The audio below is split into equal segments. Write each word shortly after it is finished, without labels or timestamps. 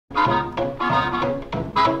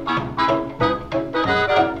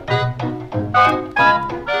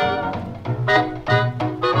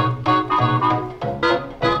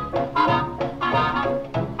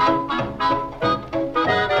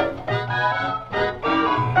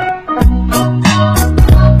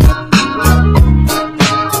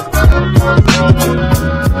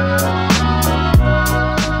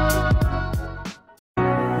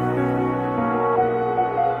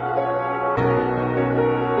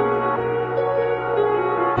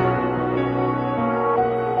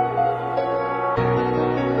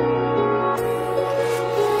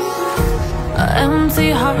Empty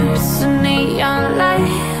hearts and neon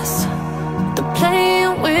lights, they're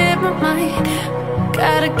playing with my mind.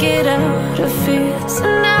 Gotta get out of here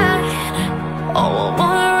tonight. Oh, I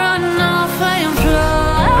wanna run off and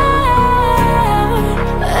fly.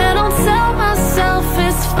 And I'll tell myself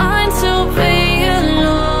it's fine to be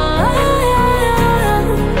alone,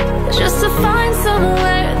 just to find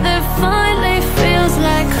somewhere that finally feels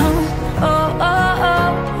like home. Oh, oh,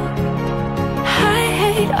 oh. I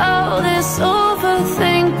hate all this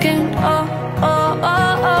overthinking. Oh, oh,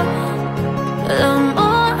 oh, oh. The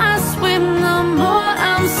more I swim, the more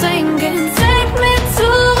I'm sinking. Take me to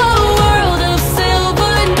a world of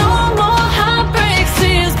silver, no more heartbreaks,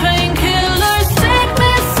 tears, painkillers. Take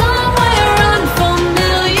me somewhere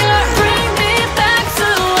unfamiliar, bring me back to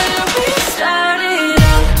where we started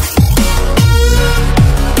out.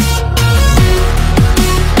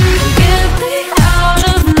 Get me out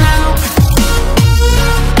of now,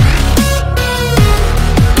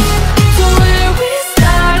 to where we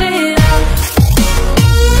started out.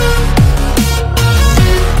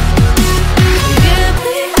 Get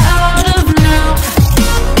me out of now,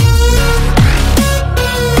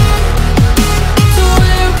 to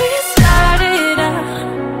where we started out.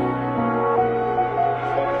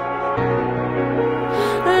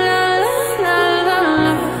 La la la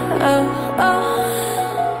la, oh, oh.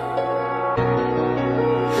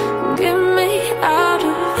 Get me out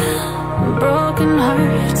of broken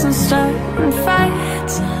hearts and starting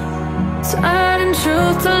fights, turning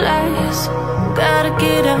truth to lies. Gotta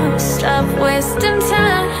get up, stop wasting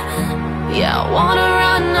time. Yeah, I wanna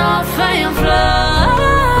run off and fly.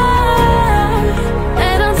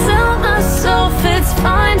 And I'll tell myself it's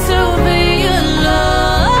fine to be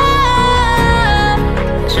alone,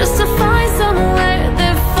 just to find somewhere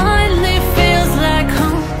that finally feels like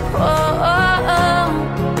home. Oh, oh, oh.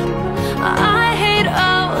 I hate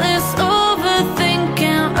all this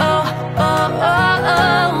overthinking. Oh, oh, oh,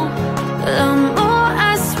 oh. The more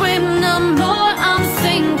I swim, the more I'm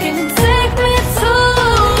sinking. Take me to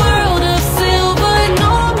a world of silver,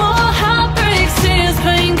 no more heartbreaks, tears,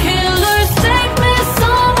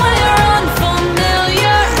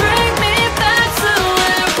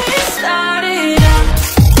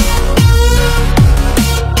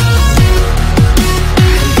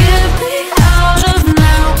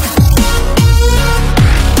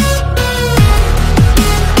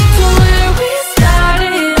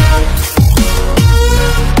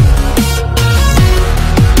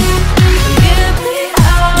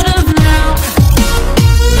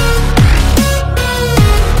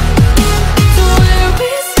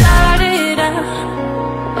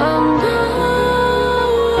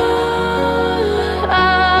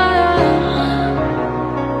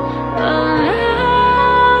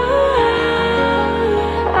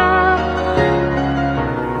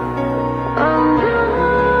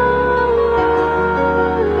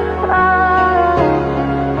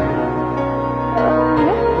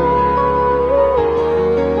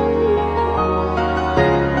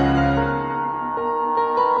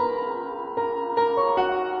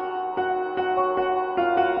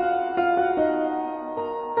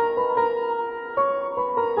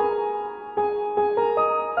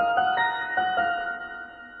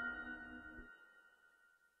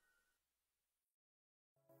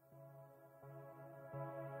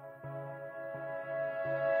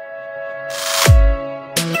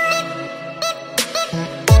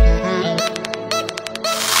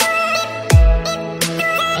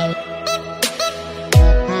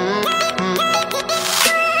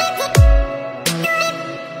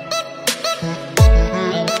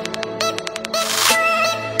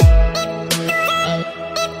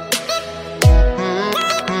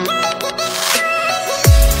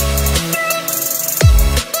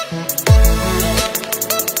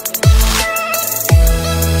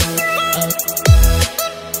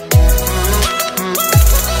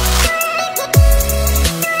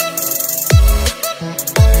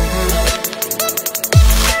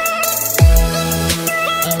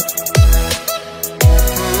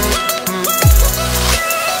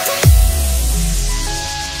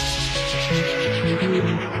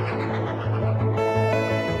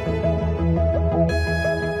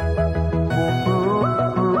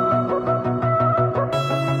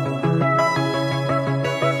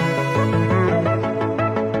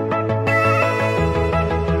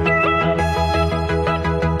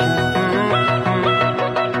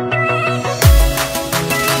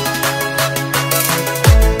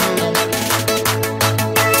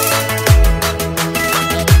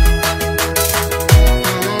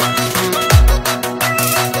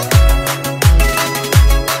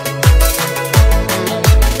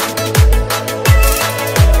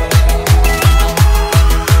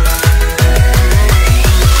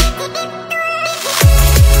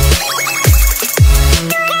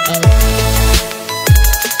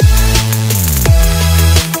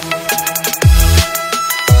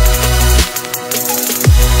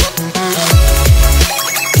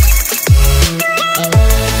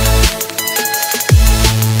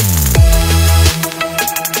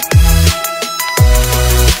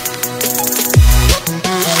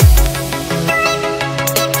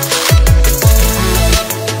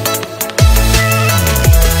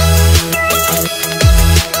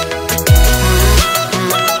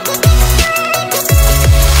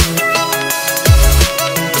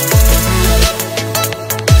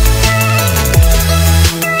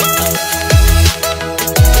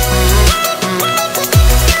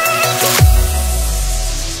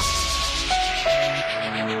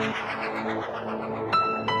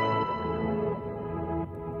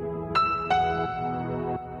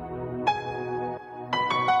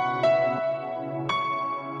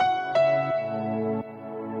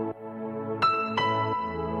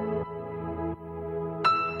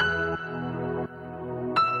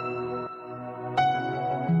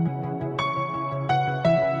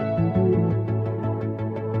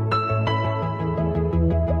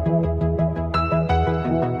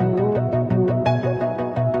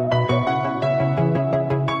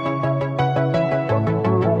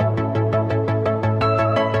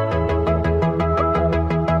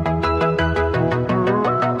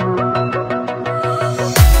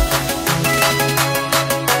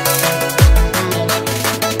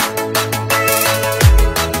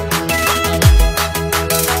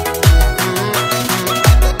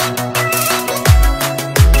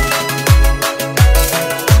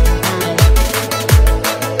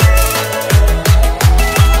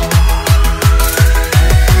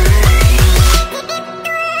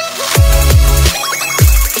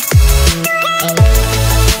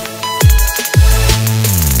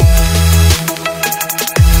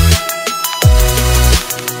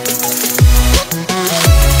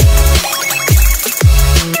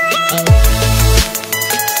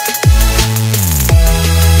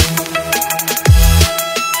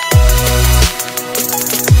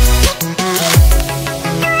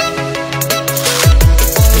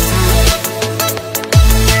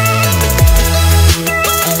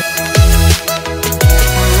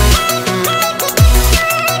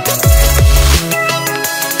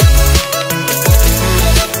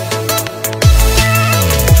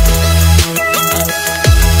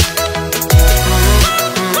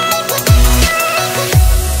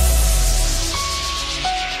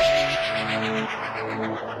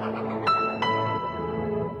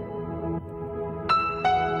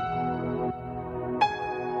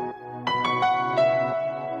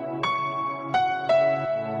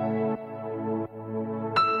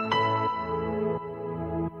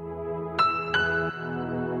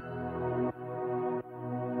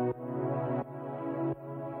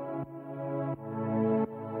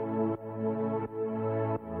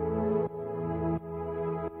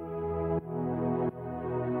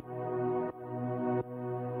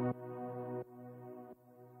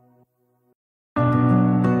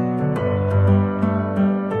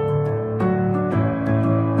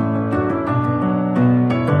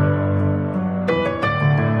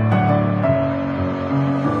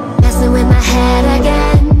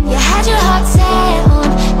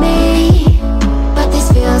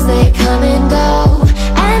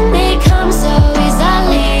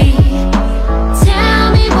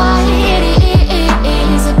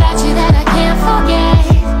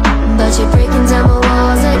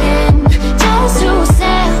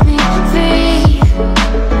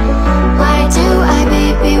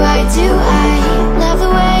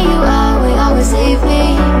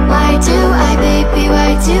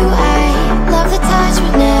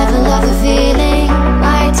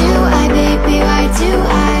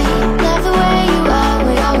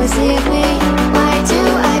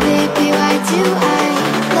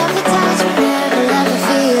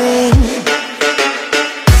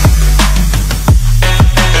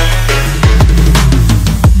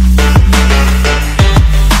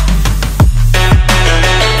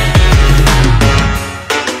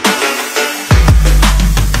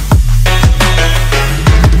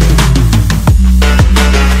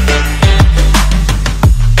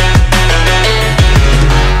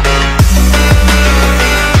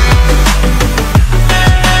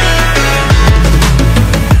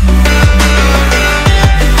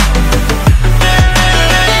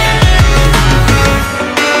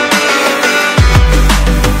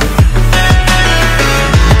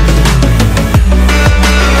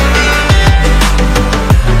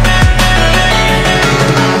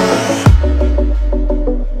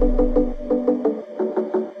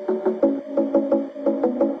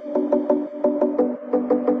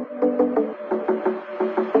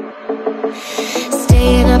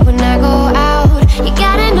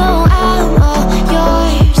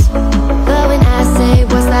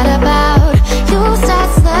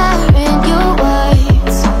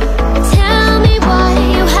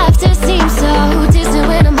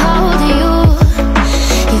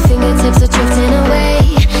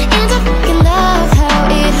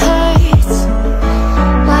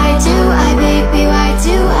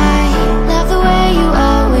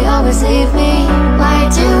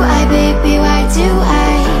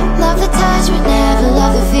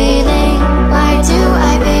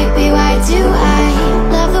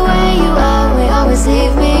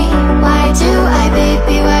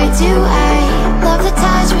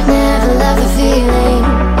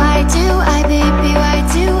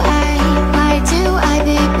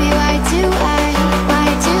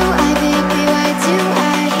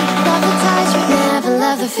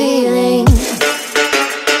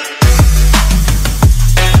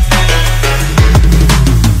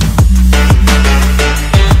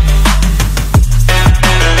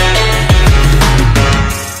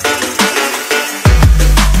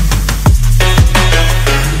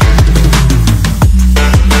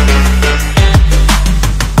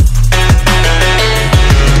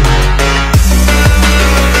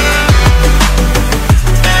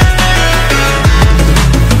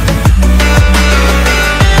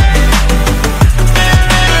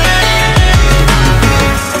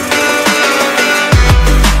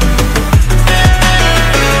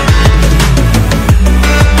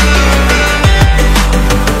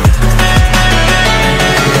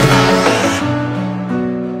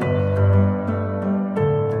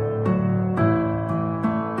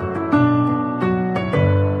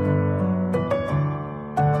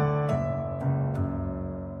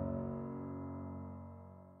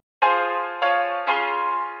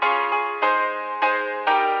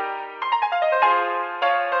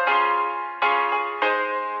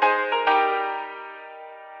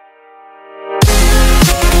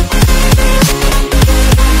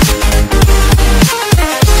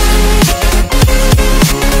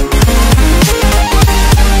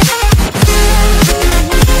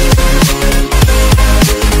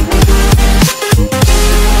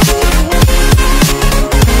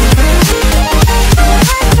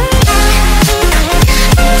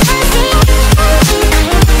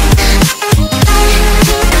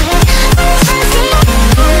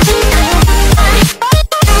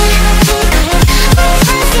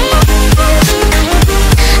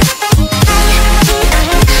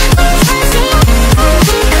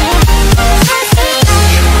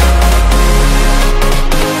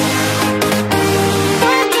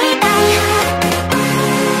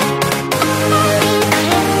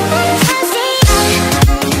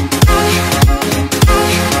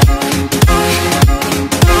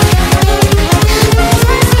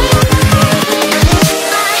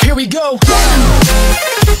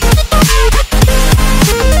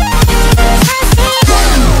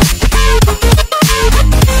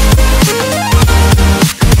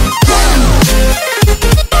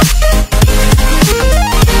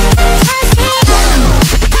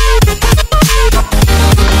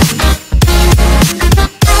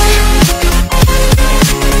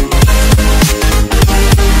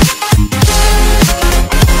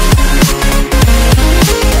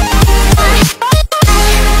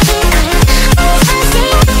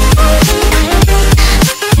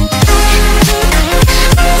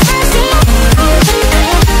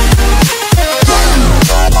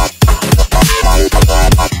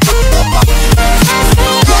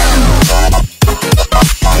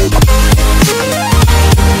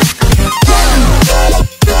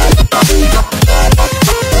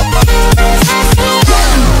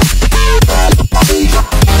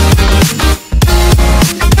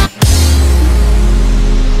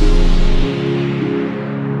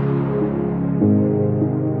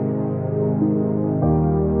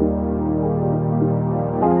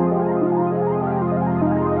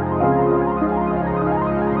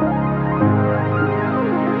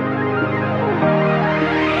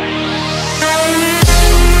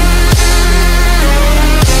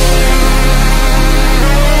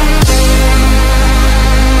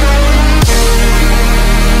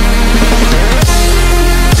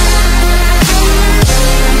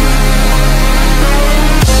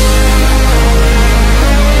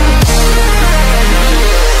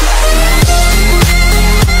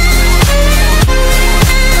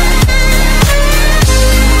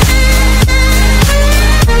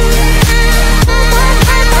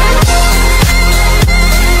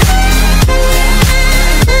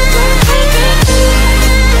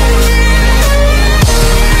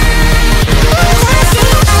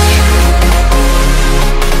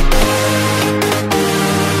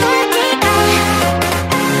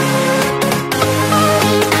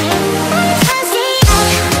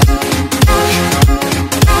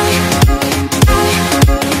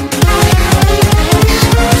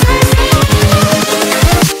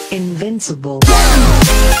 possible.